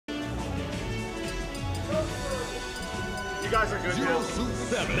guys are good now.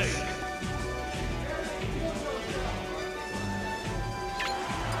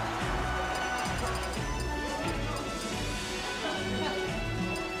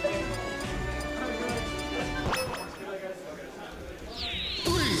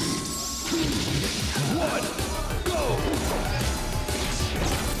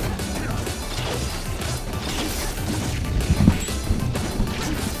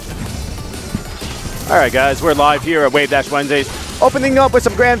 Alright guys, we're live here at WDW Wednesdays, opening up with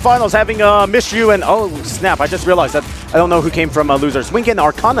some grand finals, having Mystryu and, oh snap, I just realized that I don't know who came from losers. Wink and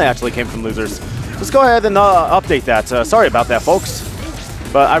Arcana actually came from losers. Let's go ahead and update that. Sorry about that, folks.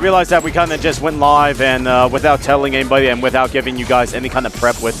 But I realized that we kind of just went live and without telling anybody and without giving you guys any kind of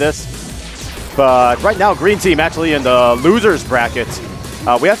prep with this. But right now, green team actually in the losers bracket.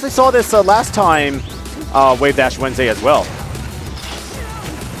 We actually saw this last time WDW Wednesday as well.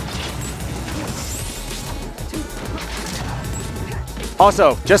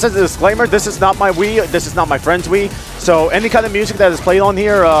 Also, just as a disclaimer, this is not my Wii, this is not my friend's Wii, so any kind of music that is played on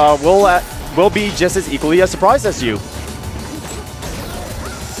here will be just as equally a surprise as you.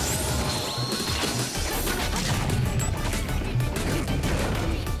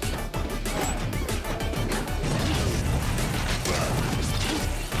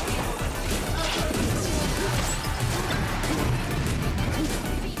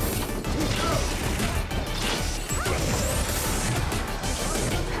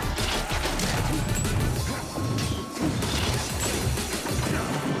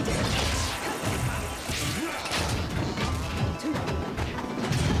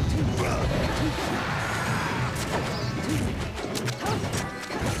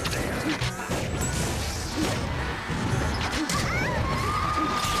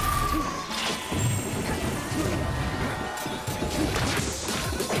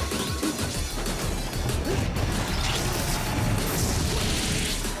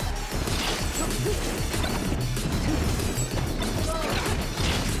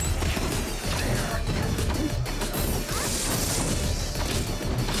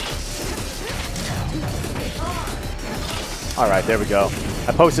 All right, there we go.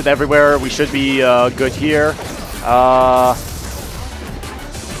 I posted everywhere. We should be good here. All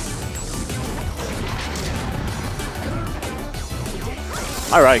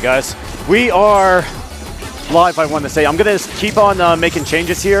right, guys. We are live, I want to say. I'm going to keep on making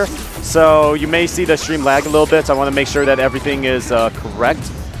changes here. So you may see the stream lag a little bit. So I want to make sure that everything is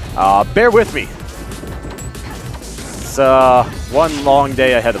correct. Bear with me. It's one long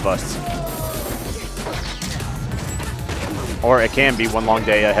day ahead of us. Or it can be one long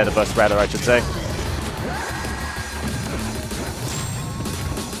day ahead of us, rather, I should say.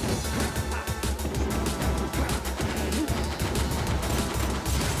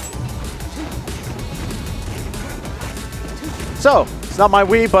 So, it's not my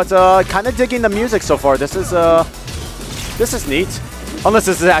Wii, but kind of digging the music so far. This is neat. Unless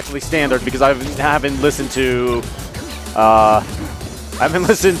this is actually standard, because I haven't listened to the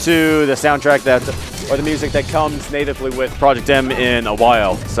soundtrack that, or the music that comes natively with Project M in a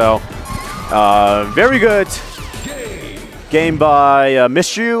while. So, very good game by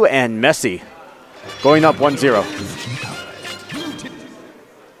Mystryu and Messi, going up 1-0.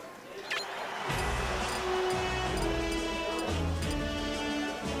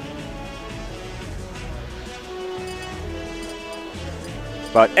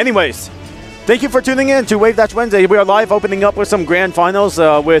 But anyways, thank you for tuning in to WDW Wednesday. We are live opening up with some grand finals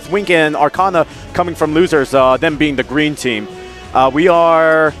with Wink and Arcana coming from losers, them being the green team.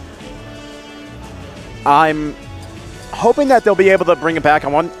 I'm hoping that they'll be able to bring it back.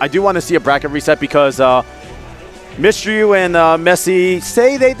 I do want to see a bracket reset because Mystryu and Messi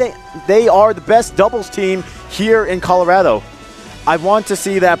say they are the best doubles team here in Colorado. I want to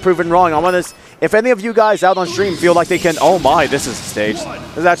see that proven wrong. I want to. If any of you guys out on stream feel like they can, oh my, this is a stage.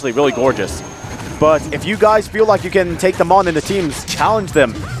 This is actually really gorgeous. But if you guys feel like you can take them on in the teams, challenge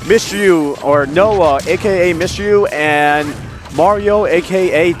them. Mystryu, or Noah, a.k.a. Mystryu, and Mario,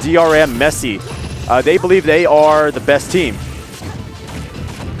 a.k.a. DRM Messi. They believe they are the best team.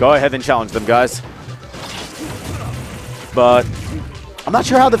 Go ahead and challenge them, guys. But I'm not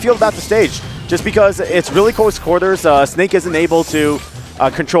sure how to feel about the stage. Just because it's really close quarters, Snake isn't able to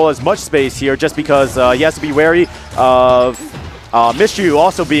control as much space here just because he has to be wary of Mystryu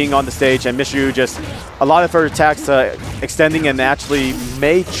also being on the stage, and Mystryu just a lot of her attacks extending and actually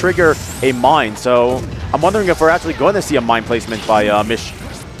may trigger a mine. So I'm wondering if we're actually going to see a mine placement by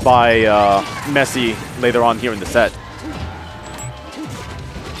Messi later on here in the set.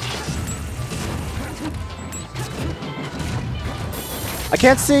 I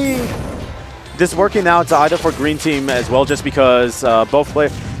can't see this working out either for Green Team as well, just because both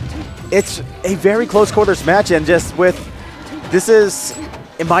players. It's a very close quarters match, and just with this is,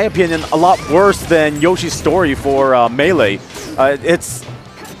 in my opinion, a lot worse than Yoshi's story for Melee. It's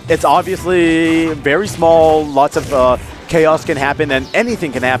obviously very small. Lots of chaos can happen, and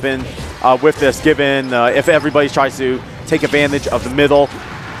anything can happen with this, given if everybody tries to take advantage of the middle.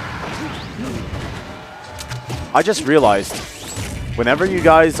 I just realized, whenever you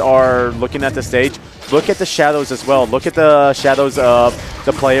guys are looking at the stage, look at the shadows as well. Look at the shadows of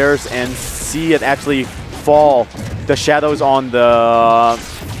the players and see it actually fall. The shadows on the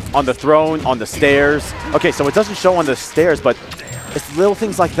throne, on the stairs. Okay, so it doesn't show on the stairs, but it's little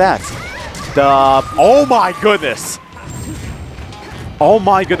things like that. Oh my goodness! Oh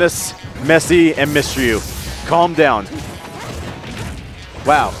my goodness, Messi and Mystryu. Calm down.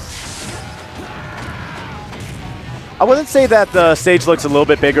 Wow. I wouldn't say that the stage looks a little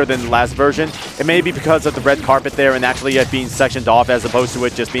bit bigger than the last version. It may be because of the red carpet there and actually it being sectioned off as opposed to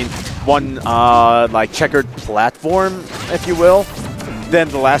it just being one like checkered platform, if you will, than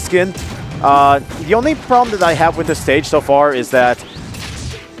the last skin. The only problem that I have with this stage so far is that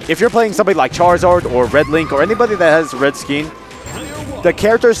if you're playing somebody like Charizard or Red Link or anybody that has red skin, the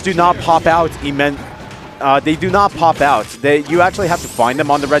characters do not pop out they do not pop out. You actually have to find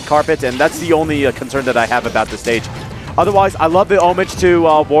them on the red carpet, and that's the only concern that I have about the stage. Otherwise, I love the homage to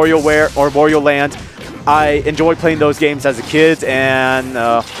WarioWare or Wario Land. I enjoyed playing those games as a kid, and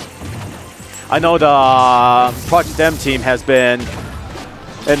I know the Project M team has been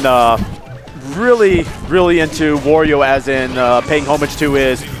really, really into Wario, as in paying homage to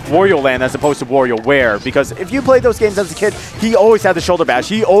his Wario Land as opposed to WarioWare. Because if you played those games as a kid, he always had the shoulder bash.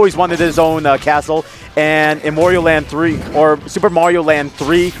 He always wanted his own castle. And in Wario Land 3, or Super Mario Land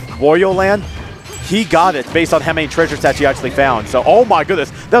 3 Wario Land, he got it based on how many treasures that he actually found. So, oh my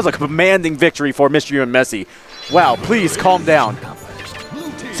goodness, that was a commanding victory for Mystryu and Messi. Wow, please calm down.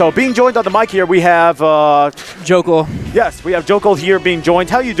 So, being joined on the mic here, we have Jokol. Yes, we have Jokol here being joined.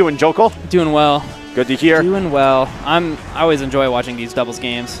 How are you doing, Jokol? Doing well. Good to hear. Doing well. I always enjoy watching these doubles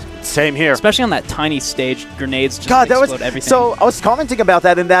games. Same here. Especially on that tiny stage, grenades just explode everything. So I was commenting about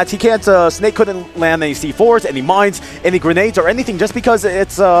that in that he can't, Snake couldn't land any C4s, any mines, any grenades or anything just because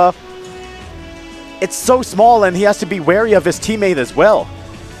it's so small and he has to be wary of his teammate as well.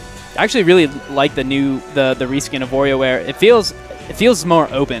 I actually really like the reskin of WarioWare. It feels more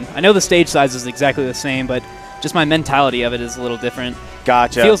open. I know the stage size is exactly the same, but just my mentality of it is a little different.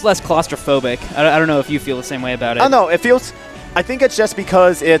 Gotcha. It feels less claustrophobic. I don't know if you feel the same way about it. I know, it feels... I think it's just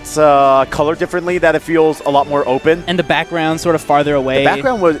because it's colored differently that it feels a lot more open. And the background sort of farther away. The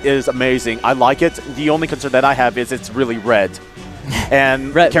background is amazing. I like it. The only concern that I have is it's really red.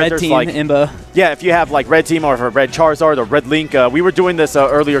 And red team, like Imba. Yeah, if you have like red team or red Charizard or red Link. We were doing this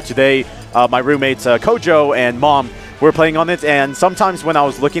earlier today. My roommates Kojo and Mom were playing on it. And sometimes when I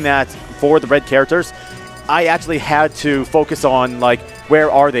was looking for the red characters, I actually had to focus on like,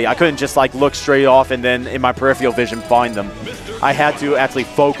 where are they? I couldn't just like look straight off and then in my peripheral vision find them. I had to actually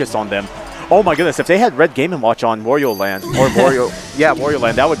focus on them. Oh my goodness, if they had Red Game & Watch on Wario Land, or Wario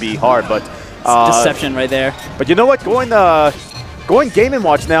Land, that would be hard, but... deception right there. But you know what? Going Game &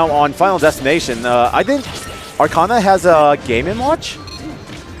 Watch now on Final Destination, I think Arcana has a Game & Watch?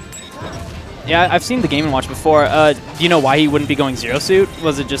 Yeah, I've seen the Game & Watch before. Do you know why he wouldn't be going Zero Suit?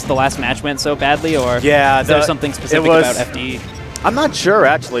 Was it just the last match went so badly, or is there something specific about FD? I'm not sure,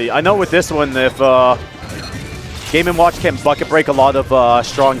 actually. I know with this one, if Game & Watch can bucket break a lot of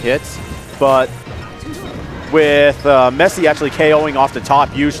strong hits, but with Messi actually KOing off the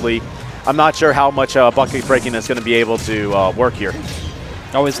top usually, I'm not sure how much bucket breaking is going to be able to work here.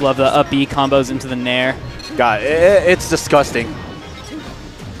 I always love the up B combos into the Nair. God, it's disgusting.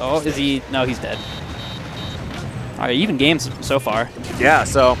 Oh, is he? No, he's dead. All right, even games so far. Yeah,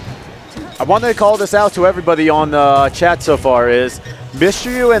 so I wanted to call this out to everybody on the chat so far is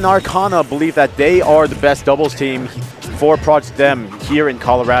Mystryu and Arcana believe that they are the best doubles team for Project M here in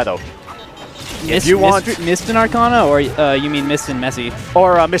Colorado. If you want Mist and Arcana, or you mean Mist and Messi?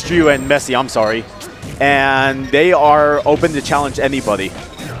 Or Mystryu and Messi, I'm sorry. And they are open to challenge anybody.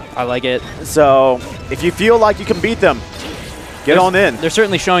 I like it. So if you feel like you can beat them, get on in. They're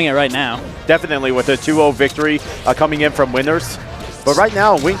certainly showing it right now. Definitely with a 2-0 victory coming in from winners. But right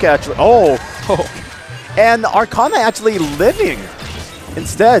now, Wink actually... Oh! And Arcana actually living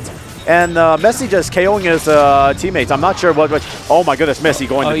instead. And Messi just KOing his teammates. I'm not sure what... Oh my goodness, Messi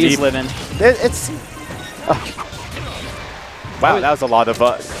going to deep. Oh, he's living. It's... Wow, that was a lot of...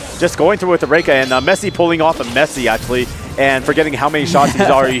 just going through with the Reika, and Messi pulling off a Messi, actually, and forgetting how many shots he's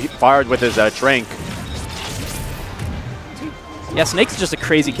already fired with his Trank. Yeah, Snake's just a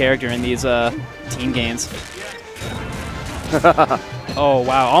crazy character in these team games. Oh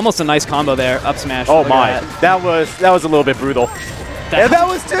wow, almost a nice combo there. Up smash. Oh my, that was a little bit brutal. And that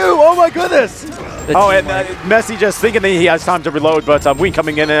was 2. Oh my goodness. And Messi just thinking that he has time to reload, but Wing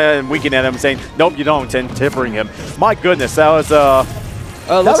coming in and winking at him, saying, "Nope, you don't," and tippering him. My goodness, that was.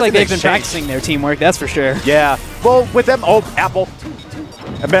 It looks like they've been practicing their teamwork. That's for sure. Yeah. Well, with them, apple.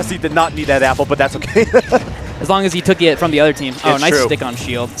 And Messi did not need that apple, but that's okay. As long as he took it from the other team. Oh, It's nice true. stick on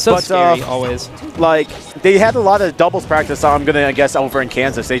shield. So scary, always. Like, they had a lot of doubles practice, I'm going to guess, over in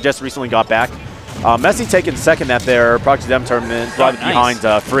Kansas. They just recently got back. Messi taking second at their Proxy Dem tournament, right behind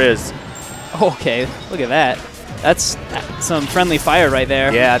Frizz. Okay, look at that. That's some friendly fire right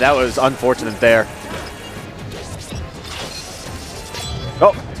there. Yeah, that was unfortunate there.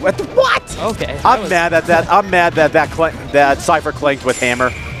 Oh, what? Okay. I'm mad at that. I'm mad that that Cypher clanked with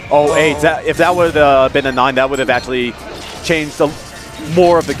Hammer. Oh, 8. If that would have been a 9, that would have actually changed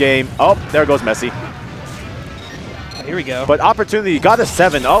more of the game. Oh, there goes Messi. Here we go. But opportunity, got a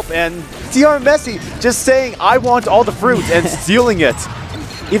 7. Oh, and DRM Messi just saying, I want all the fruit and stealing it.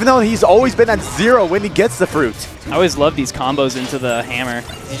 Even though he's always been at 0 when he gets the fruit. I always love these combos into the hammer.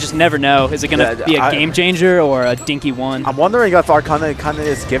 You just never know. Is it going to be a game changer or a dinky one? I'm wondering if Arcana kind of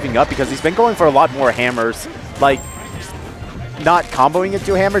is giving up because he's been going for a lot more hammers. Like, not comboing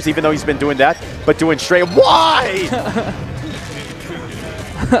into hammers, even though he's been doing that, but doing straight. Why?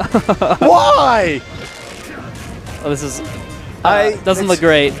 Why? Oh, this is doesn't look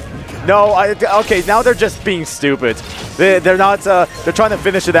great. No, okay. Now they're just being stupid. They're not. They're trying to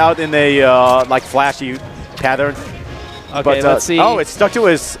finish it out in a like flashy pattern. Okay, but, let's see. Oh, it's stuck to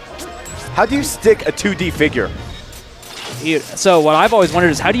his. How do you stick a 2D figure? So what I've always wondered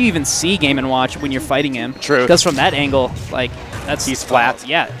is how do you even see Game & Watch when you're fighting him? True. Because from that angle, like he's flat.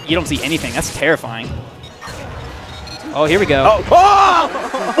 Yeah, you don't see anything. That's terrifying. Oh, here we go. Oh,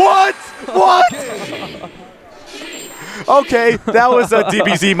 what? What? Okay, that was a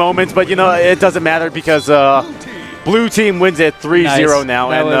DBZ moment, but you know it doesn't matter because blue team wins it 3-0 now.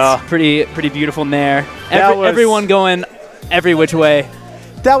 That and was pretty beautiful in there. Everyone going every which way.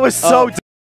 That was so